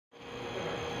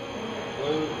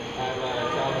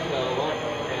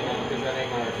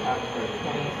after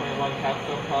 2021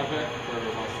 Capstone project for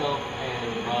myself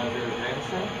and Roger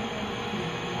Grandson.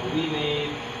 What we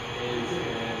made is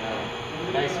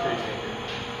an ice cream maker.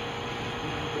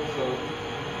 So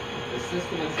the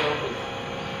system itself is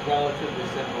relatively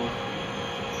simple.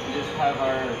 We just have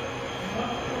our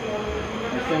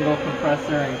single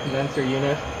compressor and condenser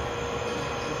unit.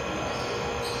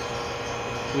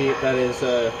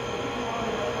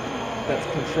 That's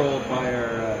controlled by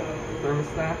our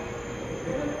thermostat.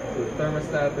 So the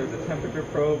thermostat, there's a temperature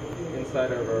probe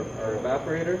inside of our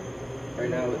evaporator. Right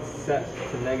now it's set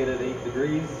to -8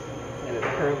 degrees and it's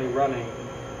currently running.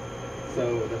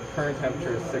 So the current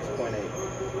temperature is 6.8.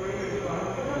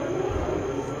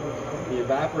 The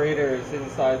evaporator is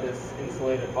inside this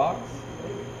insulated box.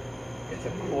 It's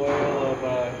a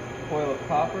coil of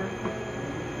copper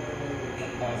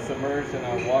submerged in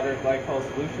a water glycol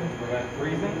solution to prevent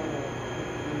freezing.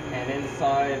 And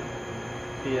inside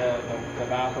the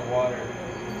bath of water,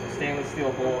 it's a stainless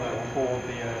steel bowl that will hold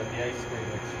the ice cream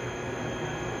mixture.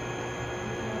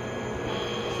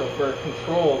 So for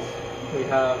controls, we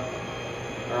have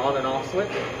our on and off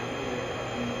switch,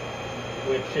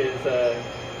 which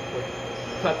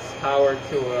cuts power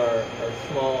to our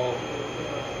small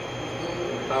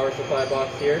power supply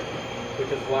box here,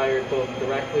 which is wired both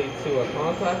directly to a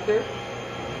contactor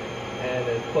and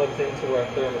it plugs into our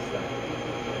thermostat.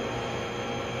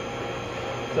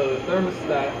 So the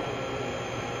thermostat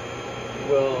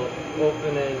will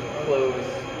open and close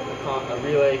a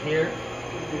relay here,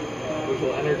 which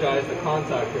will energize the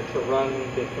contactor to run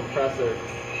the compressor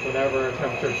whenever a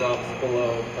temperature drops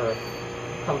below or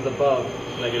comes above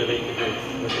 -8 degrees,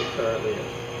 which it currently is.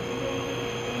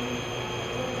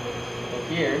 And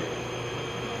here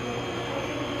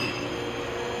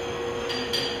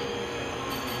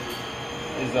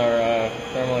is our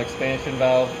thermal expansion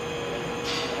valve.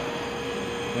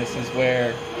 This is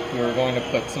where we were going to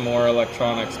put some more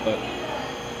electronics, but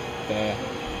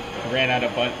ran out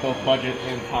of both budget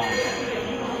and time.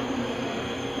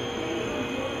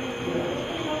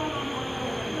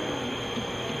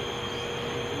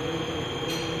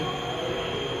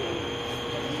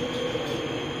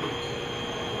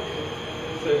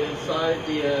 So inside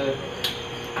the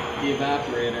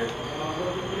evaporator,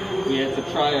 we had to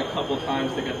try a couple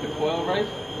times to get the coil right.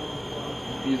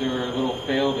 These are little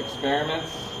failed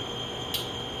experiments.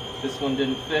 This one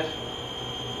didn't fit,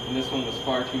 and this one was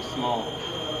far too small.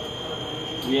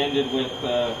 We ended with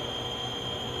about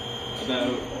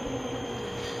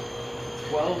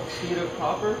 12 feet of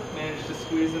copper, managed to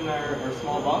squeeze in our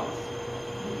small box,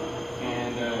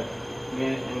 and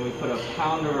we put a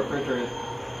pound of refrigerant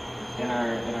in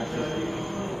our system.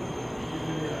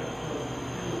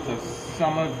 So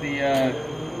some of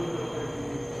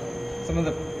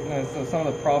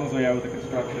the problems we had with the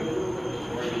construction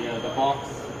were the box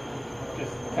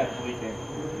just kept leaking.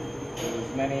 There was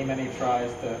many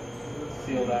tries to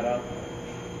seal that up.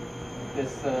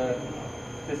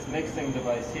 This mixing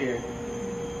device here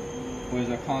was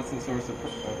a constant source of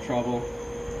trouble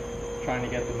trying to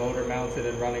get the motor mounted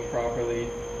and running properly.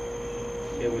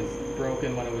 It was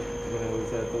broken when it was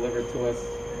delivered to us.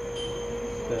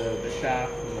 The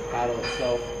shaft and the paddle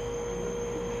itself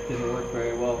didn't work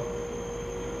very well,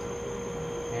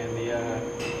 and the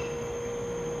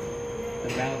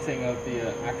mounting of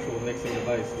the actual mixing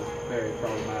device was very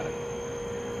problematic.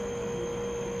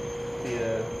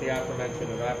 The aforementioned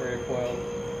evaporator coil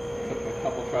took a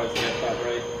couple tries to get that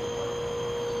right,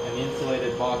 and the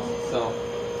insulated box itself.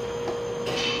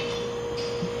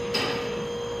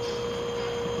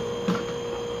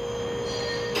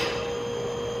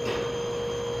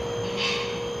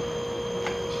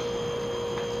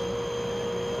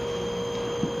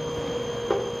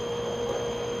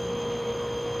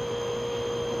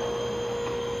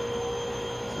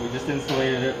 We just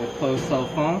insulated it with closed cell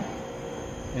foam.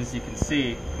 As you can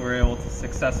see, we're able to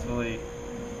successfully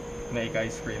make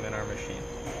ice cream in our machine.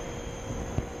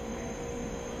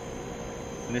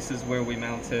 And this is where we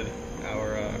mounted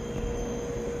our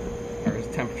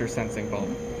temperature sensing bulb.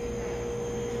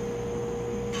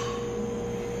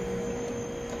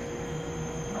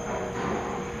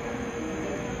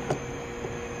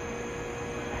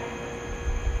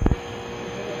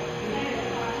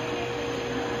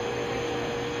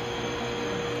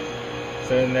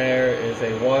 So in there is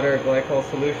a water glycol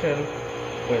solution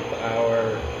with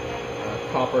our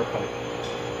copper pipe.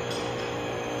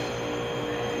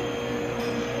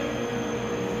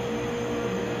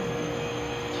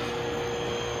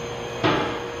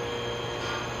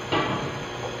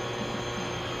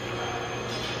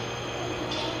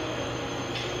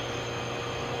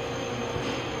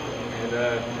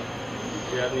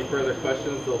 If you have any further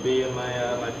questions, they'll be in my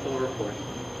full report.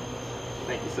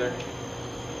 Thank you, sir.